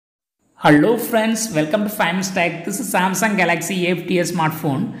Hello friends, welcome to Famous Tech. This is Samsung Galaxy A50s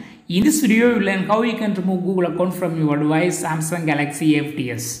smartphone. In this video, you will learn how you can remove Google account from your device Samsung Galaxy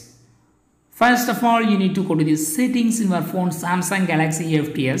A50s. First of all, you need to go to the settings in your phone Samsung Galaxy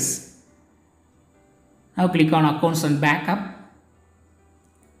A50s. Now click on Accounts and Backup.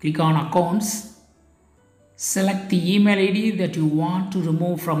 Click on Accounts. Select the email ID that you want to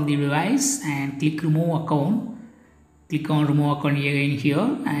remove from the device and click Remove Account. Click on remove account again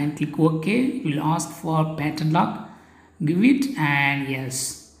here and click OK. It will ask for pattern lock. Give it and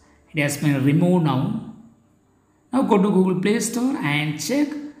yes, it has been removed now. Now go to Google Play Store and check.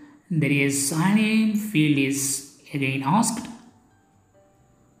 There is sign in field is again asked.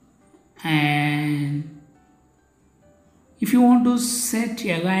 And if you want to set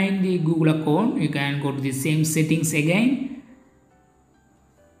again the Google account, you can go to the same settings again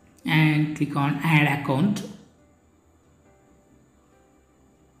and click on add account.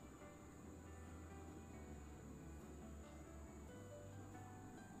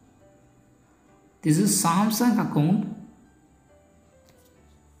 This is Samsung account.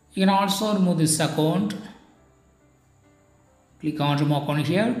 You can also remove this account. Click on remove account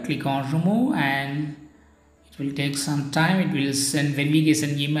here. Click on remove and it will take some time. It will send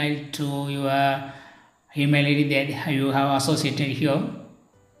verification email to your email ID that you have associated here.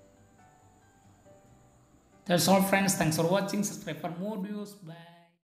 That's all friends. Thanks for watching. Subscribe for more videos. Bye.